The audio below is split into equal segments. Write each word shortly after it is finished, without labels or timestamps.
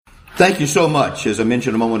Thank you so much, as I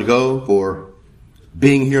mentioned a moment ago, for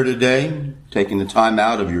being here today, taking the time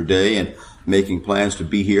out of your day and making plans to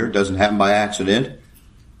be here. It doesn't happen by accident.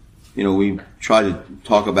 You know, we try to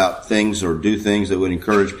talk about things or do things that would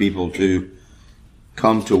encourage people to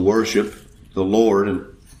come to worship the Lord.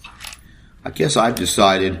 And I guess I've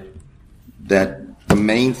decided that the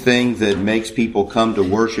main thing that makes people come to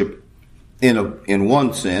worship in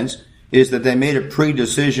one sense is that they made a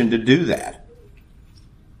pre-decision to do that.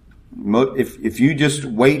 If you just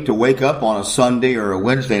wait to wake up on a Sunday or a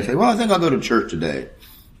Wednesday and say, well, I think I'll go to church today.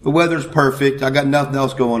 The weather's perfect. I got nothing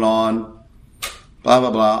else going on. Blah,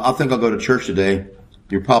 blah, blah. I think I'll go to church today.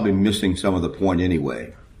 You're probably missing some of the point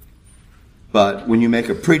anyway. But when you make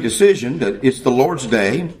a pre-decision that it's the Lord's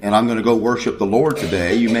day and I'm going to go worship the Lord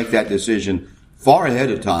today, you make that decision far ahead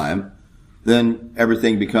of time, then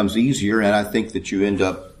everything becomes easier. And I think that you end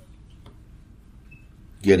up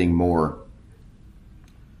getting more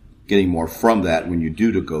from that when you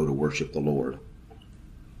do to go to worship the Lord.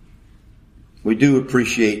 We do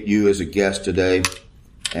appreciate you as a guest today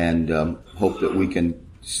and hope that we can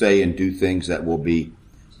say and do things that will be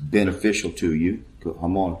beneficial to you.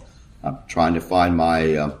 Come on. I'm trying to find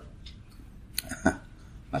my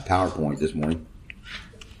my PowerPoint this morning.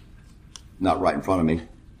 Not right in front of me.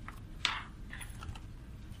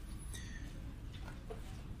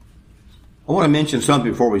 I want to mention something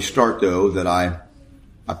before we start, though, that I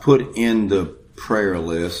put in the prayer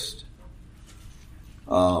list.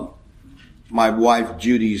 My wife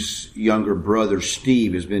Judy's younger brother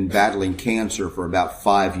Steve has been battling cancer for about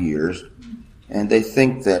 5 years, and they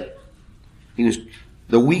think that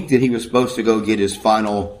the week that he was supposed to go get his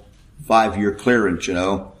final 5-year clearance,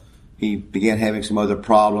 he began having some other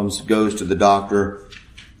problems, goes to the doctor,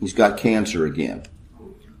 he's got cancer again.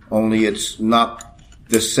 Only it's not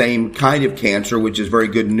the same kind of cancer, which is very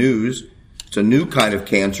good news. It's a new kind of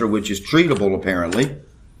cancer, which is treatable, apparently.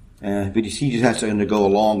 But he just has to undergo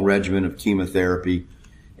a long regimen of chemotherapy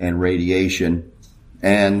and radiation.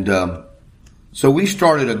 And so we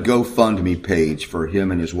started a GoFundMe page for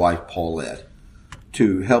him and his wife, Paulette,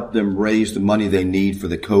 to help them raise the money they need for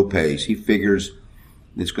the co-pays. He figures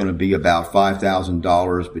it's going to be about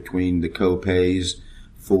 $5,000 between the co-pays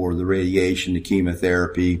for the radiation, the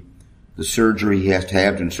chemotherapy, the surgery he has to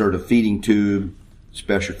have to insert a feeding tube,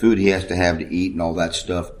 special food he has to have to eat and all that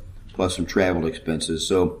stuff, plus some travel expenses.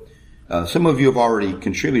 So some of you have already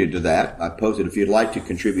contributed to that. I posted if you'd like to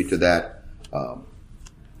contribute to that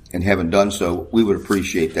and haven't done so, we would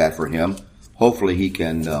appreciate that for him. Hopefully he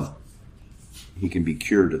can be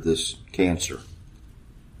cured of this cancer.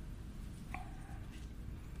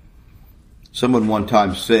 Someone one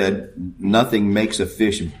time said, nothing makes a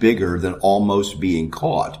fish bigger than almost being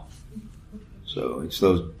caught. So it's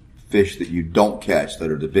those fish that you don't catch that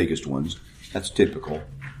are the biggest ones. That's typical.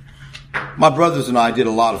 My brothers and I did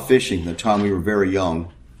a lot of fishing the time we were very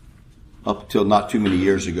young, up until not too many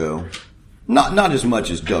years ago. Not as much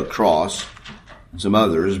as Doug Cross and some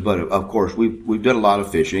others, but of course we did a lot of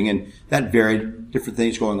fishing, and that varied, different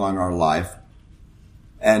things going on in our life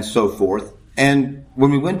and so forth. And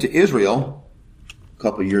when we went to Israel a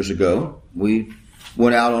couple of years ago, we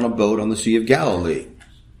went out on a boat on the Sea of Galilee.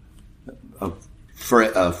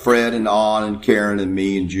 Fred and Ann and Karen and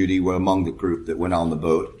me and Judy were among the group that went on the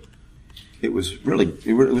boat. It was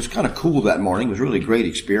kind of cool that morning. It was a really great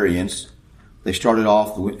experience. They started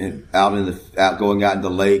off going out in the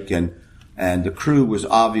lake, and the crew was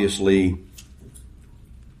obviously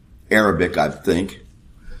Arabic, I think,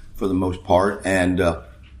 for the most part, and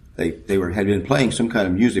they had been playing some kind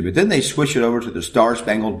of music. But then they switched it over to the Star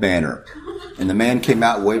Spangled Banner. And the man came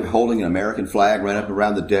out holding an American flag, ran up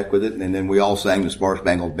around the deck with it, and then we all sang the Star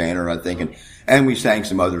Spangled Banner, I think, and we sang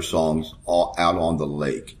some other songs all out on the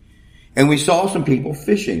lake. And we saw some people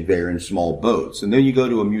fishing there in small boats. And then you go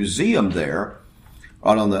to a museum there,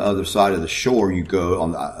 right on the other side of the shore. You go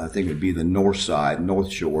on, I think it would be the north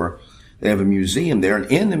shore. They have a museum there,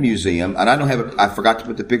 and in the museum, and I forgot to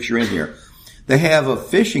put the picture in here. They have a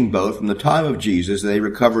fishing boat from the time of Jesus. They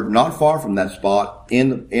recovered not far from that spot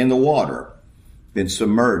in the water. Been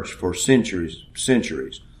submerged for centuries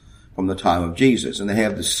from the time of Jesus. And they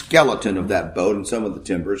have the skeleton of that boat and some of the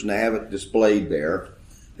timbers, and they have it displayed there.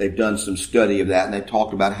 They've done some study of that, and they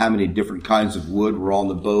talked about how many different kinds of wood were on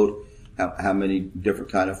the boat, how many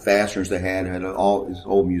different kind of fasteners they had all this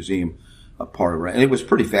whole museum a part of it. And it was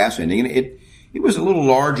pretty fascinating. And it was a little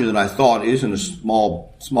larger than I thought. It isn't a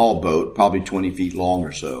small boat, probably 20 feet long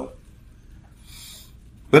or so.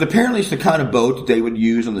 But apparently it's the kind of boat that they would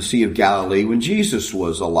use on the Sea of Galilee when Jesus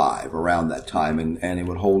was alive around that time. And it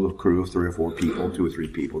would hold a crew of 3 or 4 people, 2 or 3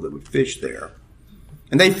 people that would fish there.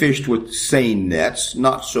 And they fished with seine nets,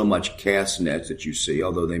 not so much cast nets that you see,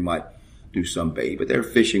 although they might do some bait, but they're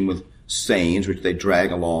fishing with seines, which they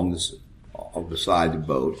drag along the side of the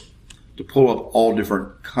boat to pull up all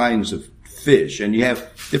different kinds of fish. And you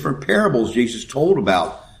have different parables Jesus told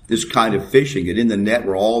about this kind of fishing, that in the net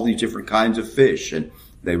were all these different kinds of fish, and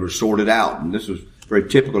they were sorted out. And this was very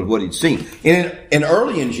typical of what he'd seen. And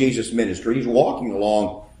early in Jesus' ministry, he's walking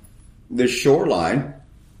along this shoreline,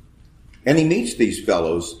 and he meets these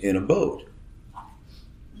fellows in a boat.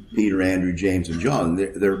 Peter, Andrew, James, and John.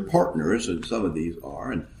 They're partners, and some of these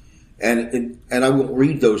are. And I won't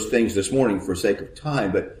read those things this morning for sake of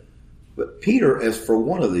time, but Peter, as for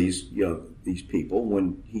one of these people,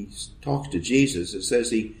 when he talks to Jesus, it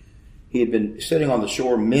says he had been sitting on the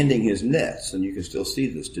shore mending his nets, and you can still see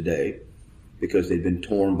this today because they've been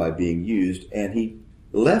torn by being used, and he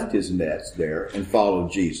left his nets there and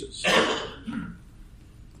followed Jesus.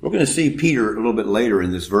 We're going to see Peter a little bit later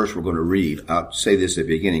in this verse we're going to read. I'll say this at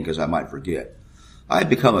the beginning because I might forget. I've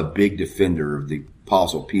become a big defender of the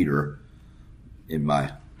Apostle Peter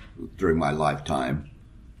during my lifetime.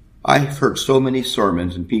 I've heard so many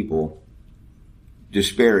sermons and people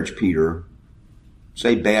disparage Peter,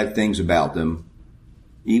 say bad things about them,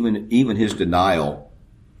 even his denial,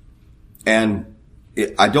 and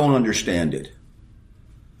I don't understand it.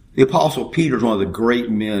 The Apostle Peter is one of the great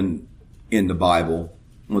men in the Bible,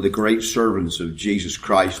 one of the great servants of Jesus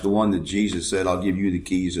Christ, the one that Jesus said, I'll give you the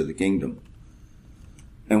keys of the kingdom.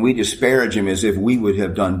 And we disparage him as if we would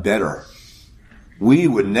have done better. We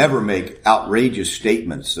would never make outrageous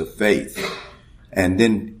statements of faith and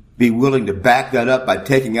then be willing to back that up by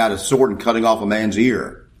taking out a sword and cutting off a man's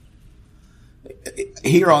ear.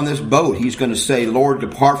 Here on this boat, he's going to say, Lord,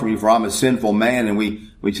 depart from me, for I'm a sinful man. And we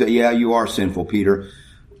say, yeah, you are sinful, Peter.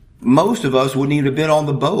 Most of us wouldn't even have been on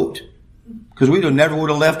the boat, because we never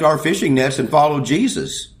would have left our fishing nets and followed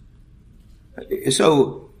Jesus.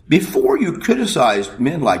 So before you criticize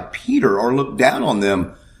men like Peter or look down on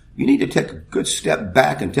them, you need to take a good step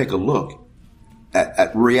back and take a look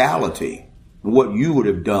at reality, what you would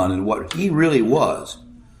have done and what he really was.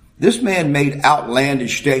 This man made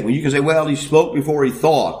outlandish statements. You can say, well, he spoke before he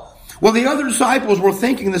thought. Well, the other disciples were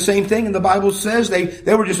thinking the same thing, and the Bible says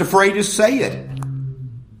they were just afraid to say it.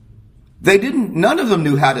 None of them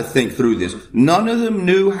knew how to think through this. None of them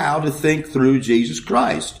knew how to think through Jesus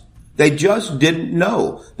Christ. They just didn't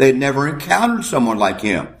know. They had never encountered someone like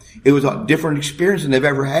him. It was a different experience than they've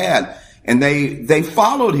ever had. And they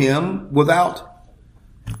followed him with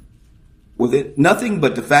nothing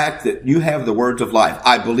but the fact that you have the words of life.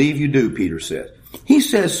 I believe you do, Peter said. He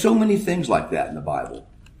says so many things like that in the Bible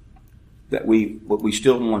that we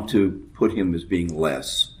still want to put him as being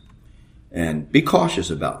less. And be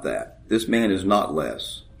cautious about that. This man is not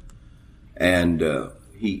less. And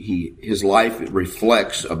his life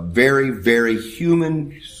reflects a very, very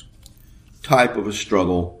human type of a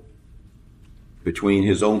struggle between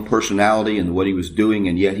his own personality and what he was doing,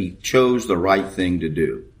 and yet he chose the right thing to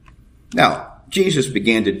do. Now, Jesus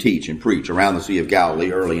began to teach and preach around the Sea of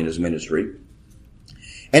Galilee early in his ministry.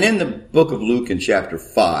 And in the book of Luke in chapter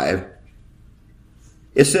 5,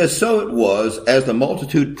 it says, so it was, as the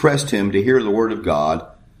multitude pressed him to hear the word of God,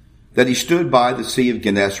 that he stood by the Sea of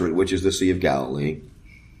Gennesaret, which is the Sea of Galilee,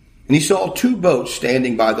 and he saw two boats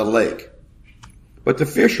standing by the lake. But the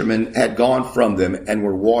fishermen had gone from them and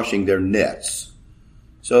were washing their nets.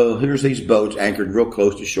 So here's these boats anchored real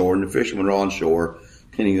close to shore, and the fishermen are on shore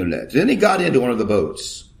cleaning their nets. Then he got into one of the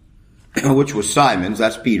boats, which was Simon's,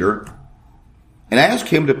 that's Peter, and asked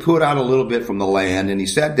him to put out a little bit from the land, and he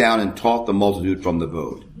sat down and taught the multitude from the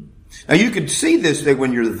boat. Now you could see this thing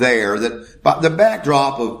when you're there, that the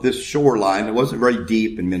backdrop of this shoreline, it wasn't very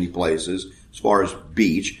deep in many places as far as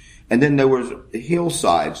beach, and then there was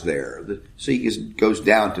hillsides there. The sea goes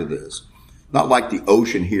down to this. Not like the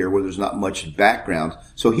ocean here where there's not much background.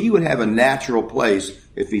 So he would have a natural place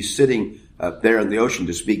if he's sitting there in the ocean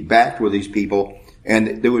to speak back to these people,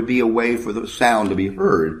 and there would be a way for the sound to be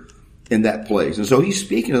heard in that place. And so he's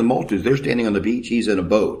speaking to the multitudes. They're standing on the beach. He's in a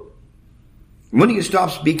boat. When he had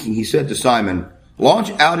stopped speaking, he said to Simon, launch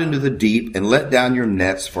out into the deep and let down your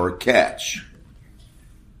nets for a catch.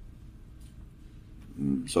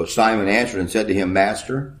 So Simon answered and said to him,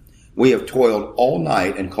 Master, we have toiled all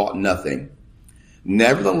night and caught nothing.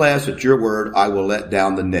 Nevertheless, at your word, I will let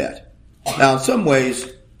down the net. Now, in some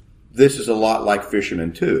ways, this is a lot like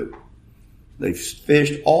fishermen too. They've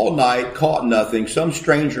fished all night, caught nothing. Some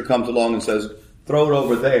stranger comes along and says, throw it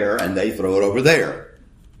over there, and they throw it over there,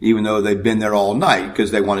 even though they've been there all night because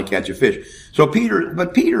they want to catch a fish.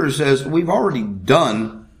 But Peter says, we've already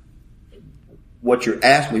done what you're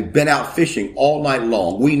asking. We've been out fishing all night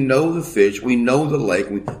long. We know the fish. We know the lake.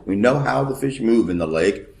 We know how the fish move in the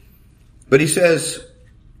lake. But he says,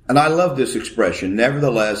 and I love this expression,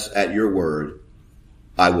 nevertheless, at your word,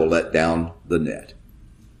 I will let down the net.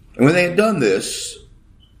 And when they had done this,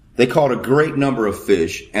 they caught a great number of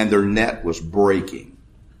fish, and their net was breaking.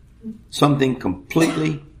 Something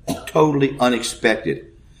completely, totally unexpected.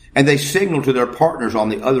 And they signaled to their partners on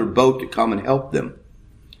the other boat to come and help them.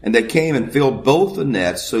 And they came and filled both the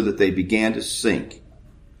nets so that they began to sink.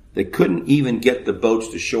 They couldn't even get the boats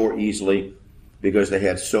to shore easily because they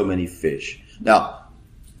had so many fish. Now,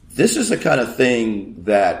 this is the kind of thing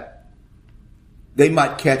that they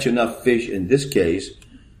might catch enough fish in this case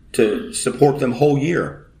to support them whole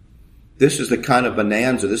year. This is the kind of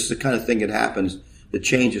bonanza. This is the kind of thing that happens that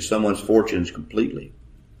changes someone's fortunes completely.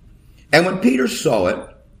 And when Peter saw it,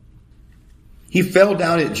 he fell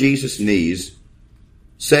down at Jesus' knees,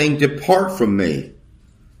 saying, "Depart from me,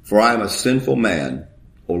 for I am a sinful man,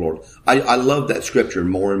 O Lord." I love that scripture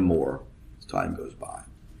more and more as time goes by.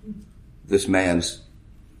 This man's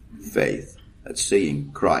faith at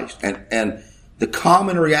seeing Christ. And the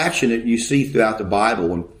common reaction that you see throughout the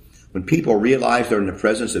Bible when people realize they're in the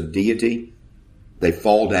presence of deity, they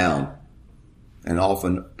fall down and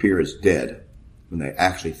often appear as dead when they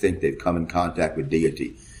actually think they've come in contact with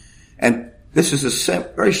deity. And this is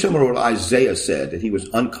very similar to what Isaiah said, that he was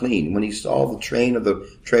unclean. When he saw the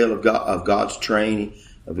trail of God's train,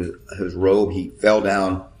 of his robe, he fell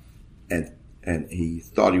down and he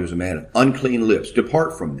thought he was a man of unclean lips.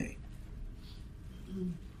 Depart from me.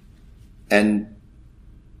 And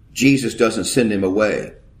Jesus doesn't send him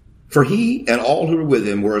away. For he and all who were with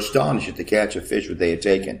him were astonished at the catch of fish that they had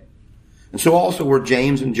taken. And so also were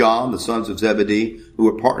James and John, the sons of Zebedee, who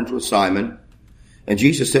were partners with Simon. And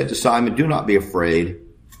Jesus said to Simon, "Do not be afraid.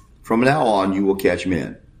 From now on you will catch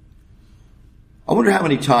men." I wonder how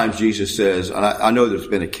many times Jesus says, and I know there's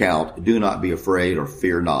been a count, "Do not be afraid" or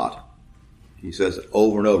 "fear not." He says it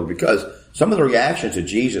over and over because some of the reactions of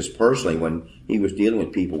Jesus personally when he was dealing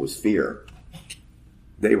with people was fear.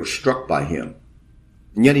 They were struck by him.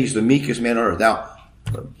 And yet he's the meekest man on earth. Now,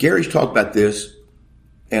 Gary's talked about this,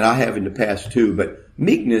 and I have in the past too, but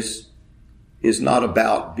meekness is not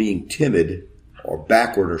about being timid or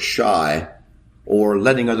backward or shy or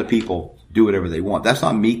letting other people do whatever they want. That's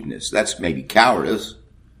not meekness. That's maybe cowardice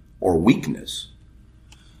or weakness.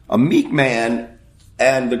 A meek man,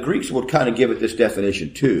 and the Greeks would kind of give it this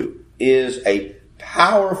definition too, is a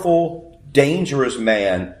powerful, dangerous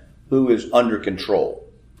man who is under control.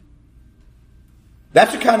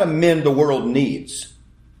 That's the kind of men the world needs.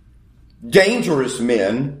 Dangerous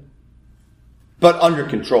men, but under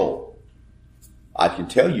control. I can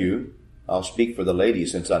tell you, I'll speak for the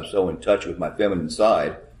ladies since I'm so in touch with my feminine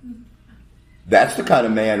side. That's the kind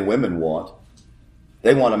of man women want.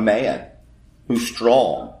 They want a man who's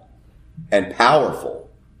strong and powerful,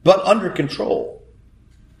 but under control.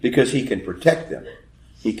 Because he can protect them.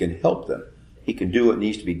 He can help them. He can do what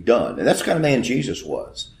needs to be done. And that's the kind of man Jesus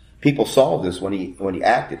was. People saw this when he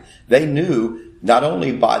acted. They knew not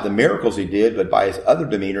only by the miracles he did, but by his other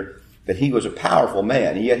demeanor, that he was a powerful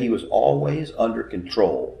man. And yet he was always under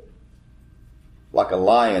control. Like a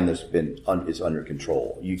lion that's is under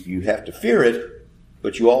control. You have to fear it,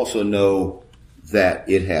 but you also know that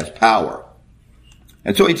it has power.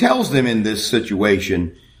 And so he tells them in this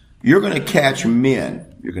situation, you're going to catch men.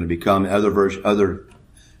 You're going to become, other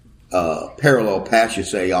parallel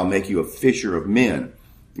passages say, I'll make you a fisher of men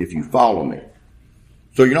if you follow me.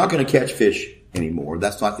 So you're not going to catch fish anymore.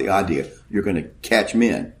 That's not the idea. You're going to catch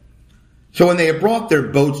men. So when they had brought their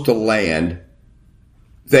boats to land,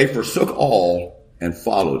 they forsook all and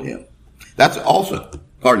followed him. That's also,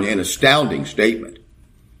 an astounding statement.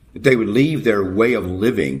 That they would leave their way of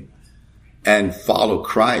living and follow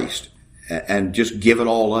Christ and just give it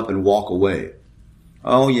all up and walk away.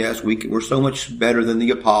 Oh yes, we're so much better than the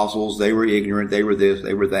apostles. They were ignorant. They were this.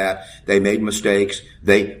 They were that. They made mistakes.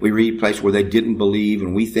 We read places where they didn't believe,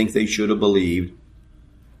 and we think they should have believed.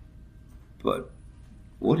 But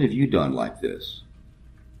what have you done like this?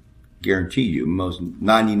 Guarantee you, most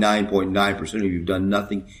 99.9% of you have done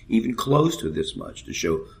nothing even close to this much to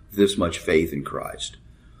show this much faith in Christ.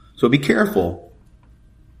 So be careful.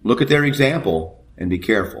 Look at their example and be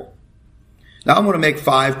careful. Now I'm going to make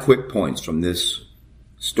 5 quick points from this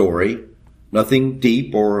story. Nothing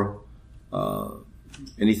deep or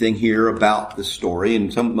anything here about the story.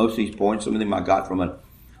 And most of these points, some of them I got from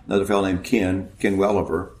another fellow named Ken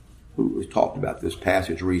Welliver, who talked about this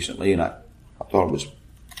passage recently, and I thought it was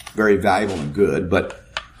very valuable and good. But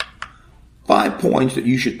 5 points that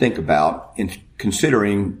you should think about in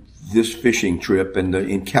considering this fishing trip and the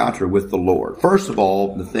encounter with the Lord. First of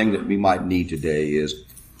all, the thing that we might need today is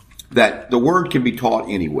that the Word can be taught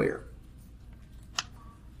anywhere.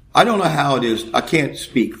 I don't know how it is. I can't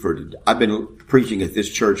speak for, I've been preaching at this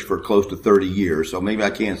church for close to 30 years, so maybe I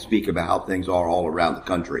can't speak about how things are all around the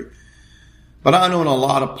country. But I know in a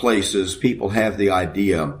lot of places people have the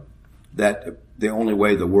idea that the only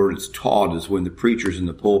way the Word is taught is when the preacher's in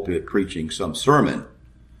the pulpit preaching some sermon.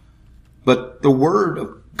 But the Word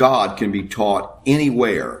of God can be taught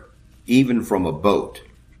anywhere, even from a boat.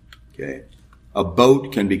 Okay? A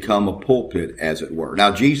boat can become a pulpit, as it were.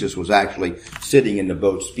 Now, Jesus was actually sitting in the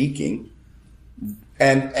boat speaking,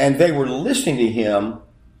 and they were listening to him,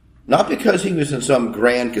 not because he was in some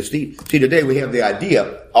grand cathedral. See, today we have the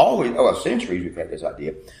idea, centuries we've had this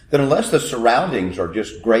idea, that unless the surroundings are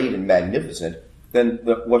just great and magnificent, then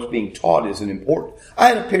what's being taught isn't important.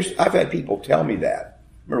 I've had people tell me that.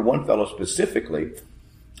 I remember one fellow specifically,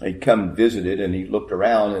 he'd come and visited, and he looked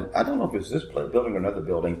around, and I don't know if it's this building or another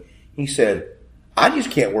building. He said, I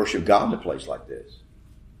just can't worship God in a place like this.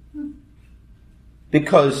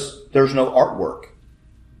 Because there's no artwork.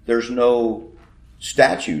 There's no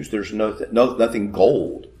statues. There's nothing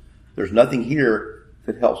gold. There's nothing here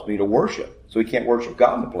that helps me to worship. So we can't worship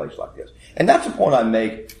God in a place like this. And that's the point I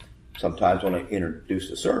make sometimes when I introduce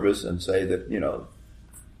the service and say that,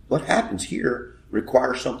 what happens here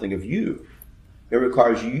requires something of you. It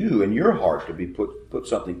requires you and your heart to be put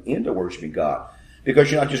something into worshiping God.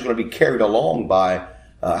 Because you're not just going to be carried along by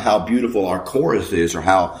how beautiful our chorus is or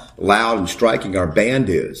how loud and striking our band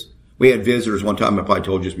is. We had visitors one time, I probably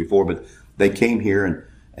told you this before, but they came here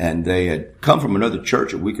and they had come from another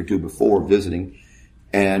church a week or two before visiting.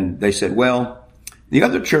 And they said, well, the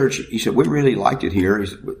other church, he said, we really liked it here. He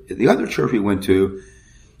said, the other church we went to,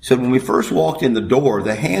 he said, when we first walked in the door,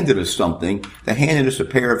 they handed us something. They handed us a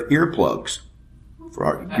pair of earplugs.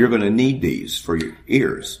 You're going to need these for your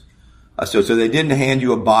ears. So they didn't hand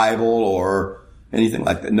you a Bible or anything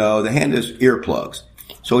like that. No, they handed us earplugs.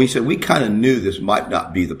 So he said, we kind of knew this might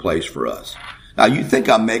not be the place for us. Now, you think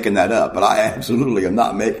I'm making that up, but I absolutely am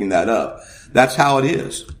not making that up. That's how it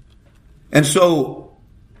is. And so,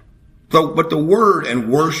 but the Word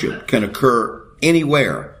and worship can occur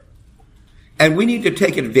anywhere. And we need to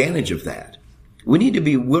take advantage of that. We need to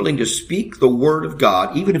be willing to speak the Word of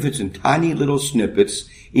God, even if it's in tiny little snippets,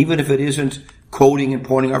 even if it isn't quoting and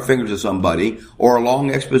pointing our fingers at somebody or a long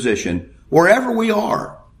exposition, wherever we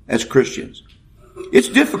are as Christians. It's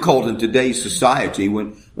difficult in today's society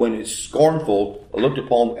when it's scornful, looked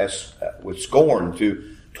upon as with scorn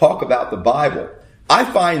to talk about the Bible. I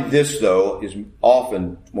find this, though, is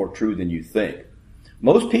often more true than you think.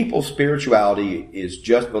 Most people's spirituality is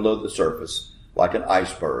just below the surface, like an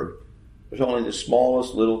iceberg. There's only the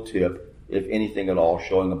smallest little tip, if anything at all,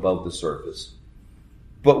 showing above the surface.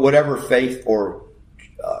 But whatever faith or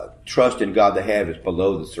trust in God they have is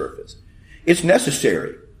below the surface. It's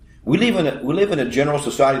necessary. We live in a general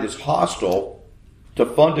society that's hostile to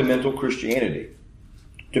fundamental Christianity,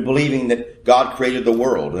 to believing that God created the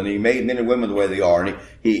world and He made men and women the way they are, and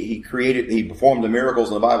He performed the miracles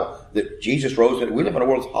in the Bible, that Jesus rose. We live in a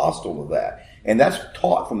world that's hostile to that. And that's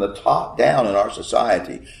taught from the top down in our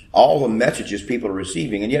society. All the messages people are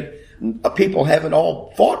receiving, and yet people haven't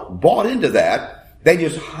all bought into that. They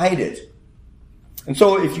just hide it. And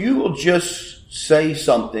so if you will just say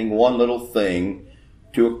something, one little thing,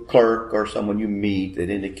 to a clerk or someone you meet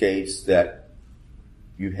that indicates that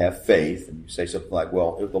you have faith, and you say something like,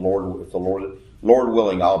 well, if the Lord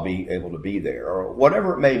willing, I'll be able to be there, or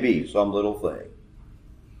whatever it may be, some little thing.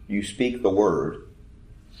 You speak the word,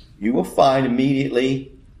 you will find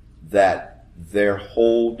immediately that their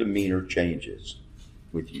whole demeanor changes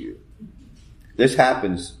with you. This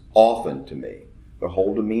happens often to me. Their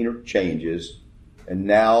whole demeanor changes, and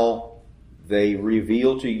now they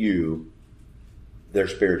reveal to you their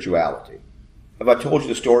spirituality. Have I told you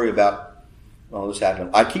the story about, this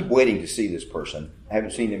happened? I keep waiting to see this person. I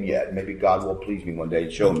haven't seen them yet. Maybe God will please me one day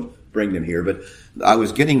and show them, bring them here. But I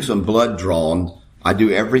was getting some blood drawn. I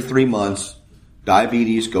do every 3 months.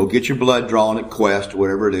 Diabetes, go get your blood drawn at Quest,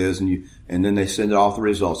 whatever it is, and then they send it off the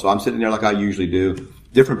results. So I'm sitting there like I usually do,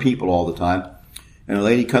 different people all the time. And a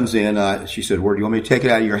lady comes in, she said, where do you want me to take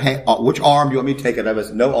it out of your hand? Which arm do you want me to take it out of? I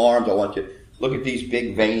said, no arms, I want you to look at these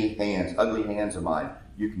big veiny hands, ugly hands of mine.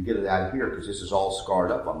 You can get it out of here because this is all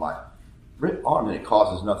scarred up on my arm and it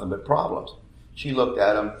causes nothing but problems. She looked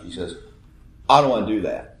at him, she says, I don't want to do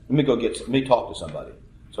that. Let me talk to somebody.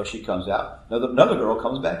 So she comes out. Another girl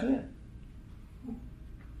comes back in.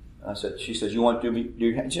 She says, you want to do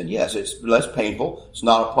your hand? She said, yes, it's less painful. It's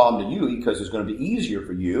not a problem to you because it's going to be easier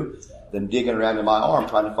for you than digging around in my arm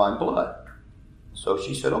trying to find blood. So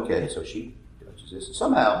she said, okay. So she judges this. And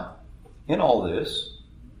somehow, in all this,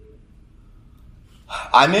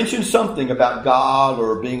 I mentioned something about God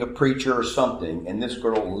or being a preacher or something, and this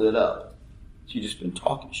girl lit up. She'd just been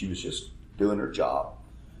talking. She was just doing her job.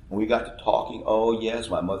 And we got to talking. Oh, yes,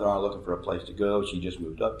 my mother and I are looking for a place to go. She just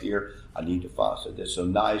moved up here. I need to find. I said, that's so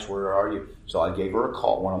nice. Where are you? So I gave her a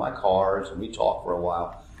call, one of my cards, and we talked for a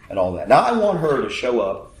while and all that. Now I want her to show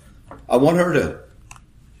up. I want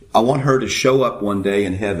her to show up one day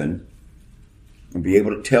in heaven and be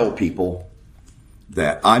able to tell people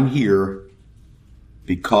that I'm here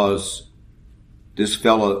because this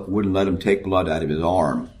fella wouldn't let him take blood out of his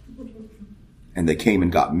arm, and they came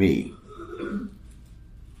and got me.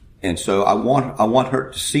 And so I want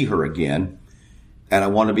her to see her again, and I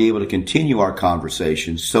want to be able to continue our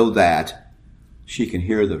conversation so that she can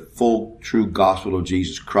hear the full, true gospel of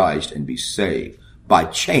Jesus Christ and be saved by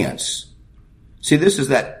chance. See, this is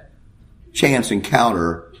that chance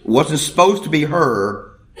encounter. It wasn't supposed to be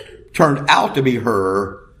her, turned out to be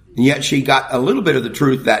her, and yet she got a little bit of the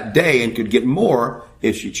truth that day and could get more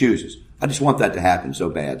if she chooses. I just want that to happen so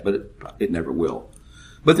bad, but it never will.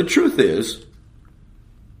 But the truth is,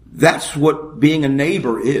 that's what being a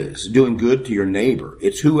neighbor is, doing good to your neighbor.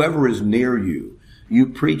 It's whoever is near you. You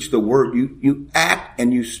preach the word. You act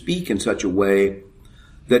and you speak in such a way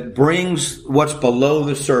that brings what's below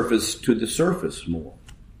the surface to the surface more.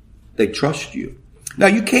 They trust you. Now,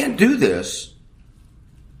 you can't do this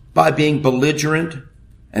by being belligerent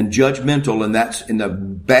and judgmental, and that's in the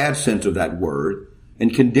bad sense of that word,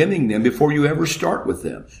 and condemning them before you ever start with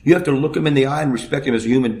them. You have to look them in the eye and respect them as a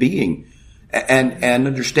human being and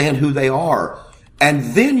understand who they are.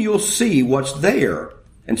 And then you'll see what's there.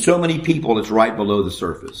 And so many people, it's right below the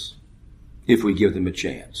surface if we give them a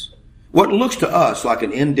chance. What looks to us like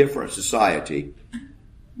an indifferent society,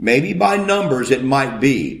 maybe by numbers it might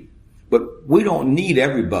be, but we don't need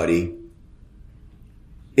everybody.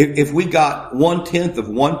 If we got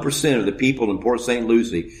 0.1% of the people in Port St.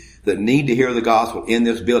 Lucie that need to hear the gospel in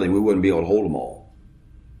this building, we wouldn't be able to hold them all.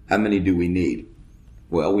 How many do we need?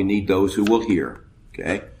 Well, we need those who will hear.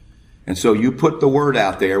 Okay? And so you put the word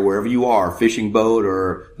out there wherever you are, fishing boat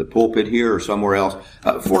or the pulpit here or somewhere else.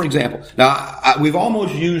 For example, now we've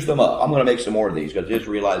almost used them up. I'm going to make some more of these because I just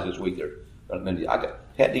realized this week I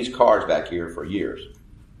had these cards back here for years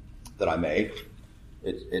that I made.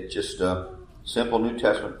 It's just simple New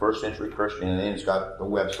Testament, first century Christianity. It's got the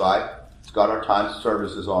website. It's got our times of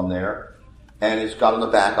services on there. And it's got on the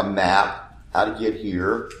back a map, how to get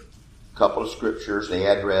here, a couple of scriptures, the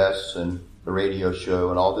address, and the radio show,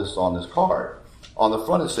 and all this on this card. On the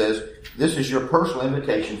front it says, this is your personal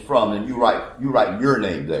invitation from, and you write your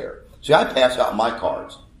name there. See, I pass out my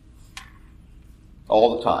cards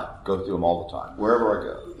all the time. Go through them all the time, wherever I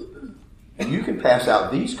go. And you can pass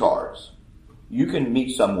out these cards. You can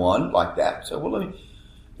meet someone like that and say, well, let me...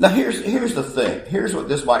 Now here's the thing. Here's what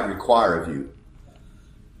this might require of you.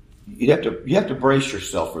 You have to brace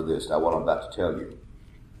yourself for this, now what I'm about to tell you.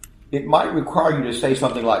 It might require you to say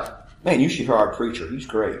something like, man, you should hear our preacher. He's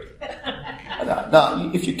great. Now,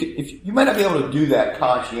 if you may not be able to do that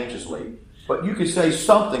conscientiously, but you could say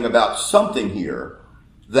something about something here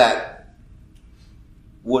that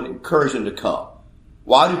would encourage them to come.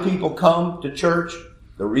 Why do people come to church?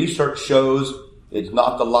 The research shows it's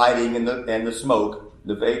not the lighting and the smoke,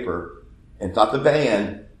 the vapor, and it's not the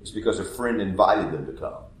band. It's because a friend invited them to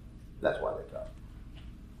come. That's why they come.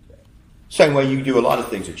 Okay. Same way you do a lot of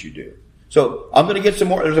things that you do. So I'm going to get some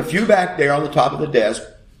more. There's a few back there on the top of the desk.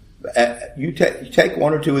 You take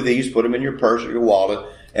one or two of these, put them in your purse or your wallet,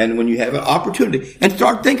 and when you have an opportunity, and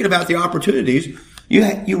start thinking about the opportunities,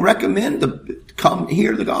 you recommend to come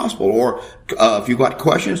hear the gospel. Or if you've got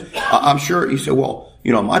questions, I'm sure you say, well,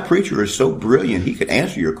 my preacher is so brilliant, he could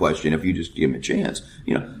answer your question if you just give him a chance.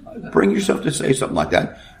 Bring yourself to say something like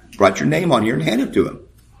that. Write your name on here and hand it to him.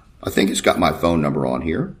 I think it's got my phone number on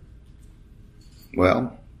here.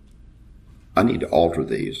 Well, I need to alter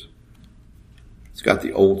these. It's got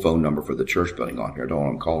the old phone number for the church building on here. I don't know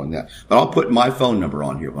what I'm calling that. But I'll put my phone number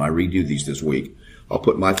on here when I redo these this week. I'll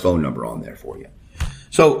put my phone number on there for you.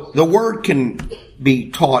 So the word can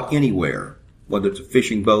be taught anywhere, whether it's a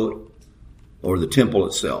fishing boat or the temple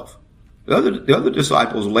itself. The other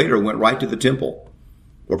disciples later went right to the temple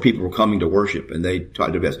where people were coming to worship, and they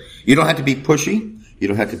tried their best. You don't have to be pushy. You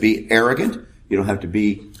don't have to be arrogant. You don't have to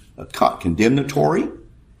be condemnatory.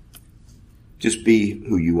 Just be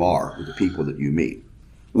who you are with the people that you meet.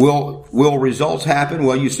 Will results happen?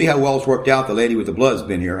 Well, you see how well it's worked out. The lady with the blood's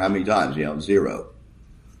been here how many times? 0.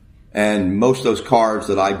 And most of those cards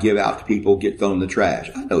that I give out to people get thrown in the trash.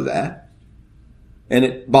 I know that. And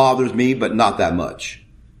it bothers me, but not that much.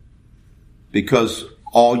 because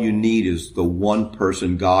all you need is the one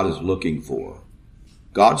person God is looking for.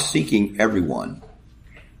 God's seeking everyone.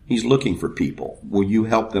 He's looking for people. Will you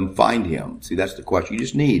help them find him? See, that's the question. You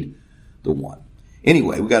just need the one.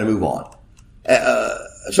 Anyway, we got to move on.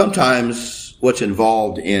 Sometimes what's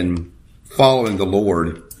involved in following the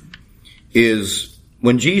Lord is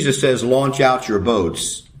when Jesus says, launch out your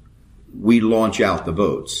boats, we launch out the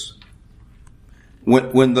boats. We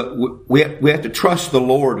have to trust the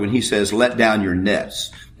Lord when he says, let down your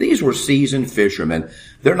nets. These were seasoned fishermen.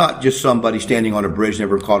 They're not just somebody standing on a bridge,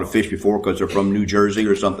 never caught a fish before because they're from New Jersey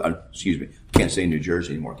or something. Excuse me. Can't say New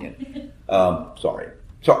Jersey anymore, can I? Sorry.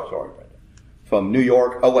 From New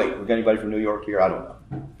York. Oh, wait. We got anybody from New York here? I don't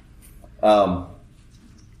know.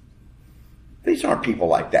 These aren't people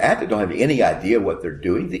like that. They don't have any idea what they're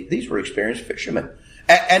doing. These were experienced fishermen.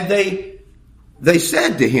 And they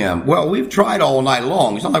said to him, well, we've tried all night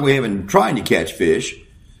long. It's not like we haven't been trying to catch fish,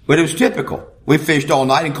 but it was typical. We fished all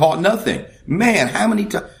night and caught nothing. Man, how many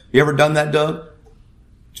times? You ever done that, Doug?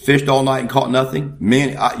 Fished all night and caught nothing?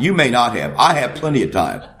 Man, you may not have. I have plenty of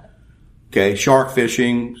times. Okay, shark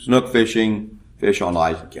fishing, snook fishing, fish all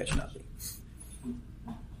night and catch nothing.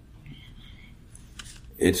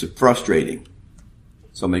 It's frustrating.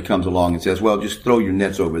 Somebody comes along and says, well, just throw your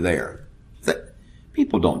nets over there.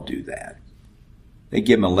 People don't do that. They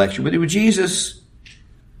give him a lecture. But with Jesus,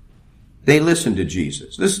 they listened to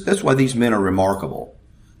Jesus. That's why these men are remarkable.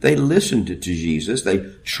 They listened to Jesus. They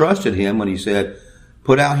trusted him when he said,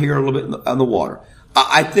 put out here a little bit on the water.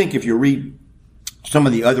 I think if you read some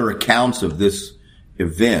of the other accounts of this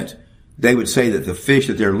event, they would say that the fish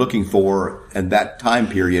that they're looking for in that time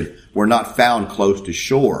period were not found close to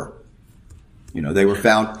shore. They were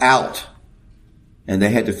found out. And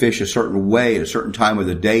they had to fish a certain way at a certain time of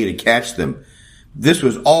the day to catch them. This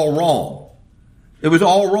was all wrong. It was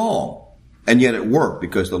all wrong. And yet it worked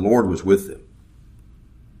because the Lord was with them.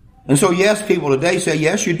 And so, yes, people today say,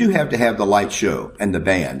 yes, you do have to have the light show and the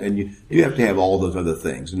band. And you have to have all those other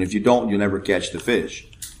things. And if you don't, you'll never catch the fish.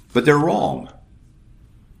 But they're wrong.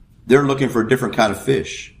 They're looking for a different kind of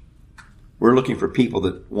fish. We're looking for people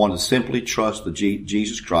that want to simply trust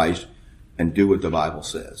Jesus Christ and do what the Bible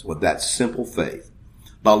says with that simple faith.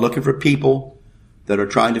 Not looking for people that are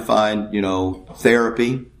trying to find,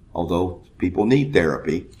 therapy, although people need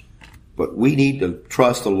therapy. But we need to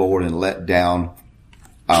trust the Lord and let down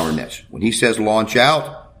our nets. When he says launch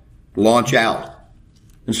out, launch out.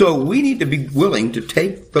 And so we need to be willing to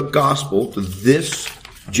take the gospel to this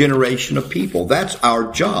generation of people. That's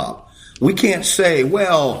our job. We can't say,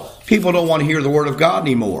 well, people don't want to hear the word of God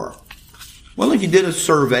anymore. Well, if you did a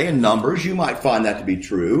survey in numbers, you might find that to be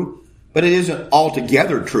true. But it isn't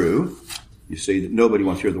altogether true. You see that nobody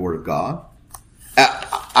wants to hear the word of God.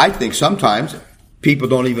 I think sometimes people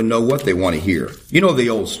don't even know what they want to hear. You know the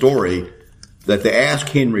old story that they asked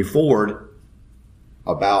Henry Ford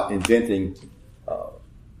about inventing,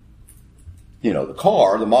 the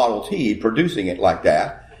car, the Model T, producing it like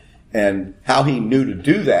that, and how he knew to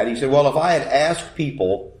do that. He said, well, if I had asked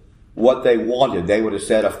people what they wanted, they would have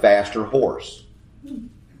said a faster horse.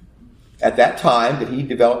 At that time that he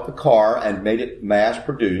developed the car and made it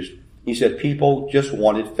mass-produced, he said people just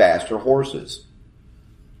wanted faster horses.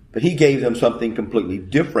 But he gave them something completely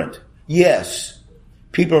different. Yes,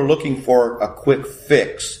 people are looking for a quick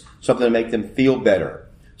fix, something to make them feel better,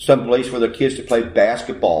 some place for their kids to play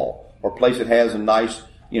basketball, or a place that has a nice,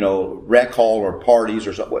 rec hall or parties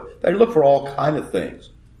or something. They look for all kind of things.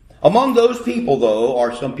 Among those people, though,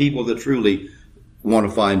 are some people that truly want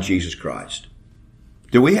to find Jesus Christ.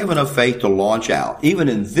 Do we have enough faith to launch out, even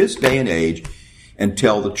in this day and age, and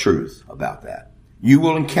tell the truth about that? You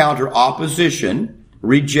will encounter opposition,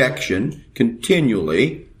 rejection,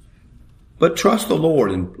 continually, but trust the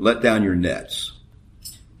Lord and let down your nets.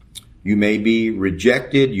 You may be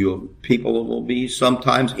rejected. People will be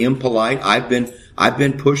sometimes impolite. I've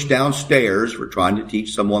been pushed downstairs for trying to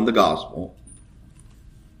teach someone the gospel.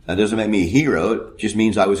 That doesn't make me a hero. It just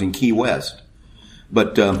means I was in Key West.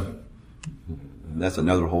 But that's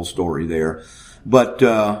another whole story there. But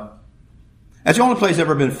that's the only place I've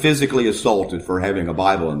ever been physically assaulted for having a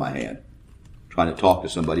Bible in my hand, trying to talk to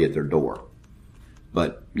somebody at their door.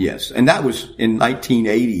 But yes, and that was in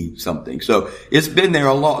 1980 something. So it's been there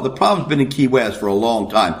a long. The problem's been in Key West for a long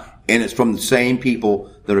time, and it's from the same people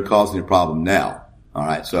that are causing the problem now. All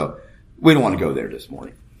right, so we don't want to go there this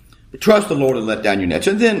morning. But trust the Lord and let down your nets.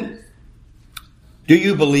 And then, do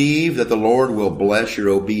you believe that the Lord will bless your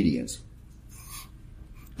obedience?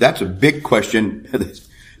 That's a big question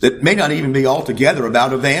that may not even be altogether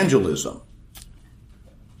about evangelism.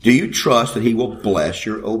 Do you trust that he will bless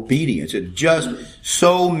your obedience? It's just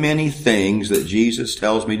so many things that Jesus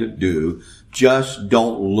tells me to do just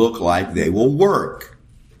don't look like they will work.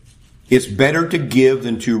 It's better to give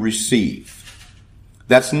than to receive.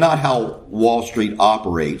 That's not how Wall Street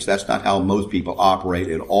operates. That's not how most people operate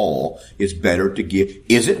at all. It's better to give.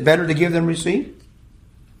 Is it better to give than receive?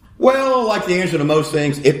 Well, like the answer to most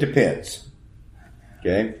things, it depends.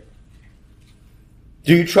 Okay?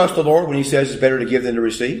 Do you trust the Lord when He says it's better to give than to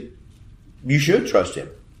receive? You should trust Him.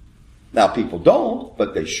 Now, people don't,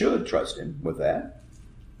 but they should trust Him with that.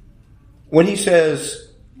 When He says,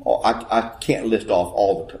 I can't list off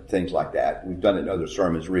all the things like that. We've done it in other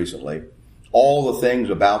sermons recently. All the things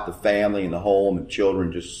about the family and the home and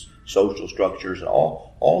children, just social structures and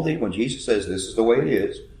all the, when Jesus says this is the way it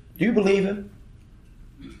is, do you believe Him?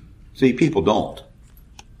 See, people don't.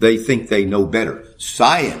 They think they know better.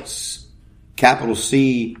 Science, capital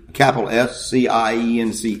C, capital S,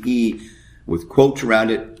 C-I-E-N-C-E, with quotes around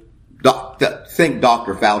it. Think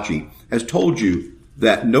Dr. Fauci has told you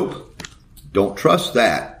that, nope, don't trust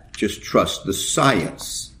that. Just trust the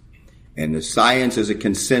science. And the science is a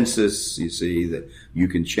consensus, you see, that you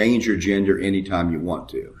can change your gender anytime you want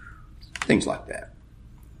to. Things like that.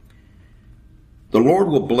 The Lord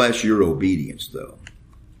will bless your obedience, though.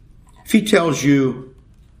 If He tells you,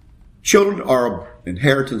 children are an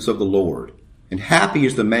inheritance of the Lord, and happy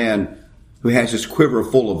is the man who has his quiver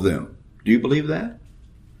full of them. Do you believe that?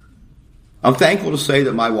 I'm thankful to say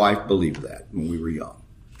that my wife believed that when we were young.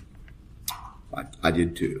 I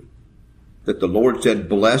did too. That the Lord said,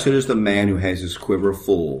 blessed is the man who has his quiver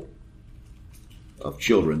full of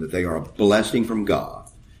children, that they are a blessing from God.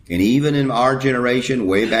 And even in our generation,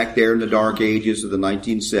 way back there in the dark ages of the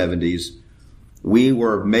 1970s, we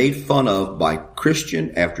were made fun of by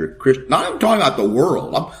Christian after Christian. Not I'm talking about the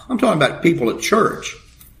world. I'm talking about people at church.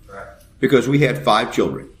 Because we had 5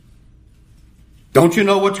 children. Don't you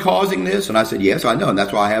know what's causing this? And I said, yes, I know. And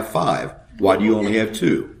that's why I have 5. Why do you only have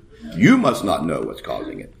 2? You must not know what's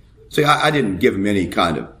causing it. See, I didn't give him any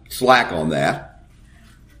kind of slack on that.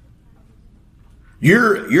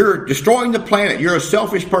 You're destroying the planet. You're a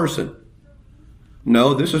selfish person.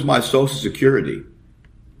 No, this is my Social Security.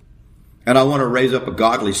 And I want to raise up a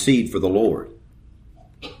godly seed for the Lord.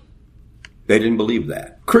 They didn't believe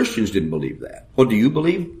that. Christians didn't believe that. Well, do you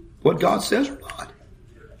believe what God says or not?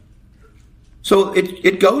 So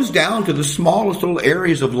it goes down to the smallest little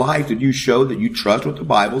areas of life that you show that you trust what the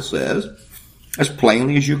Bible says, as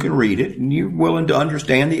plainly as you can read it, and you're willing to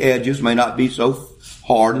understand the edges, may not be so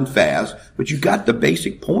hard and fast, but you got the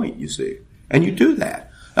basic point, you see. And you do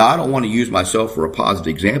that. Now, I don't want to use myself for a positive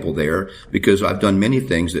example there, because I've done many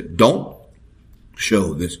things that don't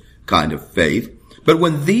show this kind of faith. But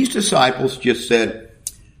when these disciples just said,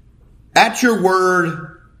 at your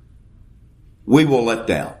word, we will let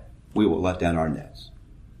down. We will let down our nets.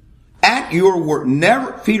 At your word,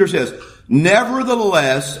 Peter says,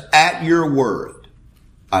 nevertheless, at your word,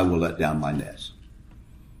 I will let down my nets.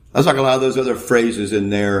 That's like a lot of those other phrases in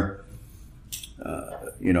there,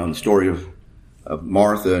 in the story of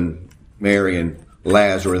Martha and Mary and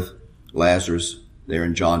Lazarus there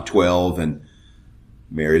in John 12, and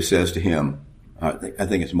Mary says to him, I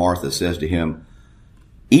think it's Martha says to him,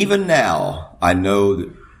 even now I know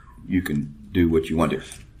that you can do what you want to.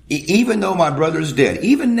 Even though my brother is dead,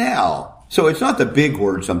 even now. So it's not the big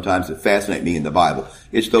words sometimes that fascinate me in the Bible.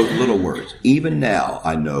 It's those little words. Even now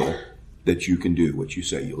I know that you can do what you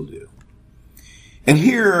say you'll do. And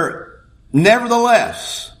here,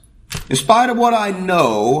 nevertheless, in spite of what I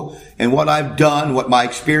know and what I've done, what my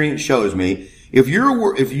experience shows me, if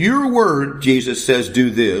your word, Jesus says, do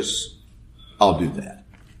this, I'll do that.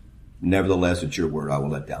 Nevertheless, at your word, I will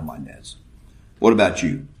let down my nets. What about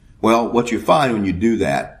you? Well, what you find when you do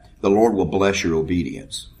that, the Lord will bless your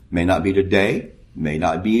obedience. May not be today, may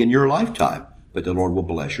not be in your lifetime, but the Lord will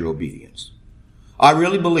bless your obedience. I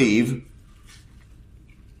really believe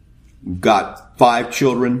we've got 5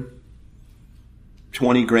 children,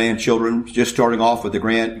 20 grandchildren, just starting off with the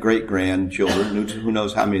great-grandchildren. Who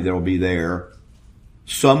knows how many there will be there.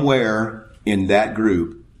 Somewhere in that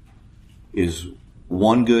group is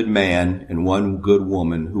one good man and one good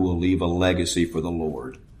woman who will leave a legacy for the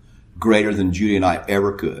Lord, greater than Judy and I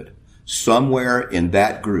ever could. Somewhere in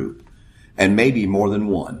that group, and maybe more than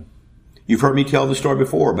one. You've heard me tell the story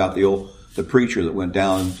before about the preacher that went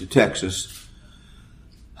down to Texas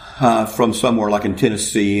from somewhere like in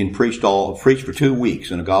Tennessee and preached for 2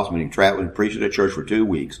 weeks in a gospel meeting. Traveled and preached at a church for 2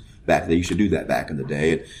 weeks. They used to do that back in the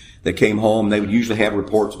day. And they came home. They would usually have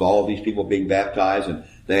reports of all of these people being baptized, and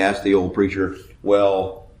they asked the old preacher,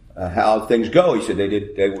 "Well, how did things go?" He said,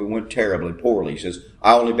 "They went terribly, poorly." He says,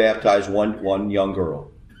 "I only baptized one young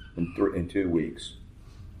girl in 2 weeks."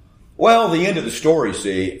 Well, the end of the story,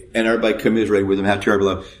 see, and everybody commiserated with him how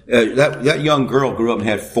terrible that young girl grew up and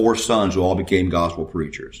had 4 sons who all became gospel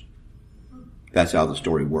preachers. That's how the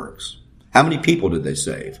story works. How many people did they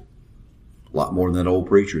save? A lot more than that old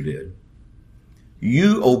preacher did.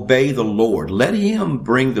 You obey the Lord. Let him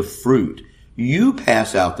bring the fruit. You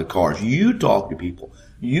pass out the cards. You talk to people.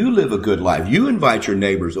 You live a good life. You invite your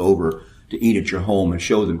neighbors over to eat at your home and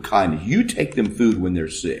show them kindness. You take them food when they're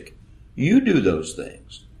sick. You do those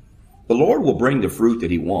things. The Lord will bring the fruit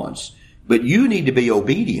that he wants, but you need to be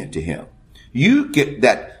obedient to him. You get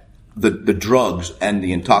the drugs and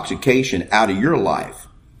the intoxication out of your life.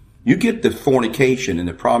 You get the fornication and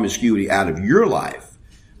the promiscuity out of your life.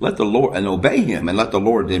 Let the Lord, and obey him, and let the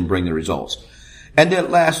Lord then bring the results. And the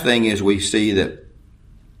last thing is we see that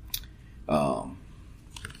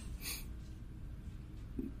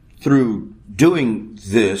through doing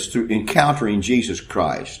this, through encountering Jesus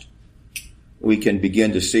Christ, we can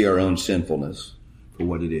begin to see our own sinfulness for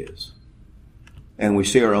what it is. And we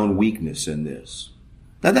see our own weakness in this.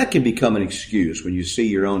 Now that can become an excuse when you see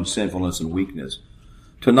your own sinfulness and weakness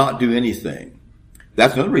to not do anything.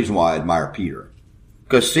 That's another reason why I admire Peter.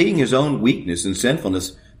 Because seeing his own weakness and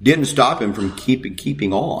sinfulness didn't stop him from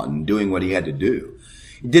keeping on and doing what he had to do.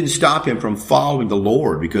 It didn't stop him from following the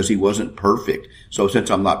Lord because he wasn't perfect. So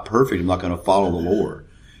since I'm not perfect, I'm not going to follow the Lord.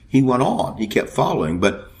 He went on. He kept following.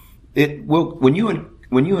 But it will, when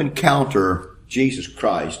you encounter Jesus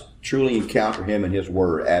Christ, truly encounter him and his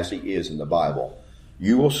word as he is in the Bible,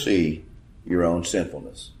 you will see your own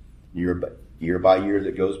sinfulness. Year by year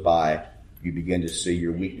that goes by, you begin to see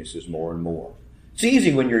your weaknesses more and more. It's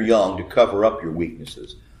easy when you're young to cover up your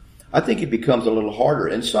weaknesses. I think it becomes a little harder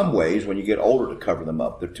in some ways when you get older to cover them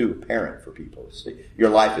up. They're too apparent for people to see. Your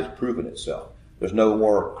life has proven itself. There's no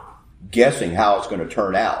more guessing how it's going to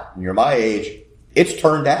turn out. When you're my age, it's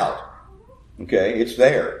turned out. Okay, it's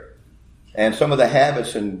there. And some of the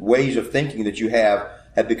habits and ways of thinking that you have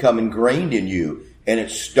become ingrained in you, and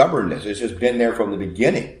its stubbornness has just been there from the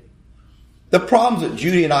beginning. The problems that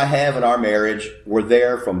Judy and I have in our marriage were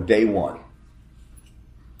there from day one.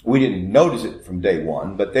 We didn't notice it from day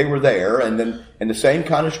one, but they were there, and the same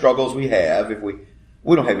kind of struggles we have.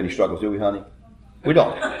 We don't have any struggles, do we, honey? We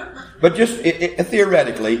don't. But just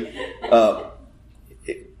theoretically,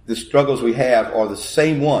 the struggles we have are the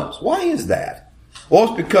same ones. Why is that? Well,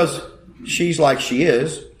 it's because she's like she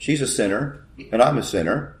is. She's a sinner, and I'm a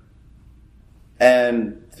sinner.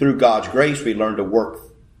 And through God's grace, we learn to work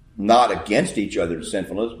not against each other's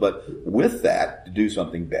sinfulness, but with that to do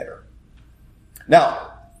something better. Now,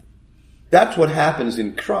 that's what happens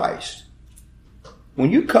in Christ.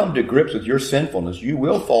 When you come to grips with your sinfulness, you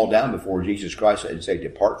will fall down before Jesus Christ and say,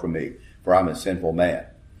 "Depart from me, for I'm a sinful man."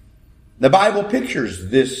 The Bible pictures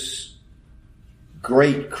this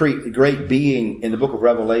great being in the book of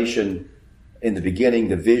Revelation. In the beginning,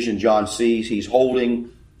 the vision John sees, he's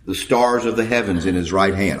holding the stars of the heavens in his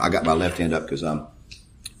right hand. I got my left hand up because I'm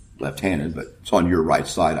left-handed, but it's on your right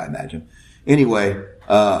side, I imagine. Anyway,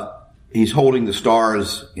 he's holding the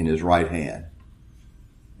stars in his right hand.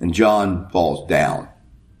 And John falls down.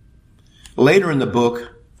 Later in the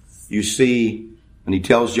book, you see, when he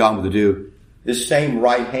tells John what to do, this same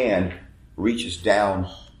right hand reaches down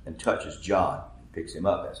and touches John, and picks him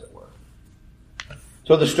up, as it were.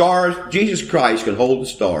 So the stars, Jesus Christ can hold the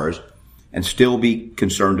stars and still be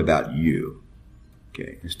concerned about you.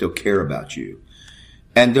 Okay, and still care about you.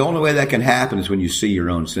 And the only way that can happen is when you see your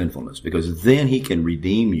own sinfulness, because then he can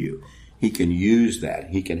redeem you. He can use that.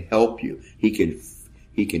 He can help you. He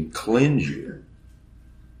can cleanse you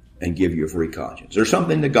and give you a free conscience. There's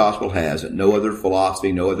something the gospel has that no other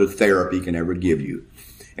philosophy, no other therapy can ever give you.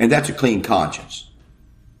 And that's a clean conscience.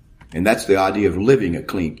 And that's the idea of living a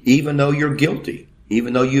clean, even though you're guilty,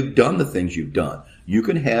 even though you've done the things you've done, you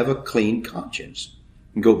can have a clean conscience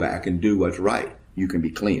and go back and do what's right. You can be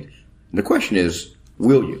clean. And the question is,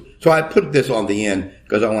 will you? So I put this on the end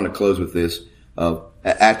because I want to close with this.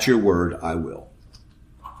 At your word, I will.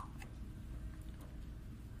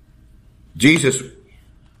 Jesus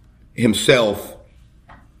himself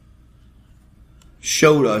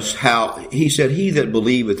showed us how, he said, "He that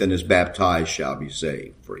believeth and is baptized shall be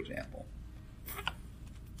saved," for example.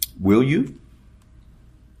 Will you?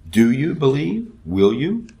 Do you believe? Will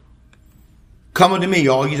you? "Come unto me,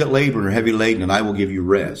 all ye that labor and are heavy laden, and I will give you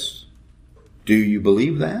rest." Do you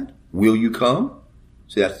believe that? Will you come?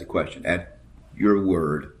 See, that's the question. At your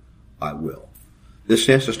word, I will. This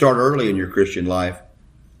has to start early in your Christian life.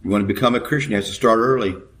 You want to become a Christian, it has to start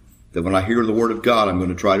early. That when I hear the word of God, I'm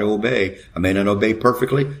going to try to obey. I may not obey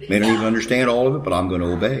perfectly, may not even understand all of it, but I'm going to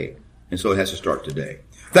obey. And so it has to start today.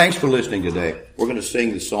 Thanks for listening today. We're going to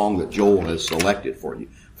sing the song that Joel has selected for you.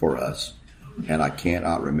 for us, and I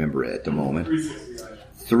cannot remember it at the moment.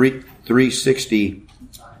 369.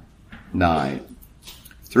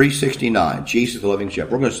 369, Jesus the Loving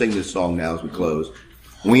Shepherd. We're going to sing this song now as we close.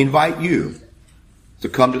 We invite you to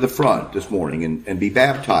come to the front this morning and be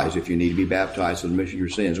baptized if you need to be baptized for the remission of your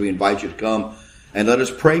sins. We invite you to come and let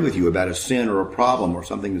us pray with you about a sin or a problem or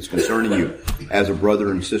something that's concerning you as a brother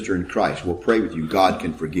and sister in Christ. We'll pray with you. God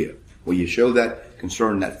can forgive. Will you show that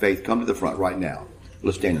concern, that faith? Come to the front right now.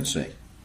 Let's stand and sing.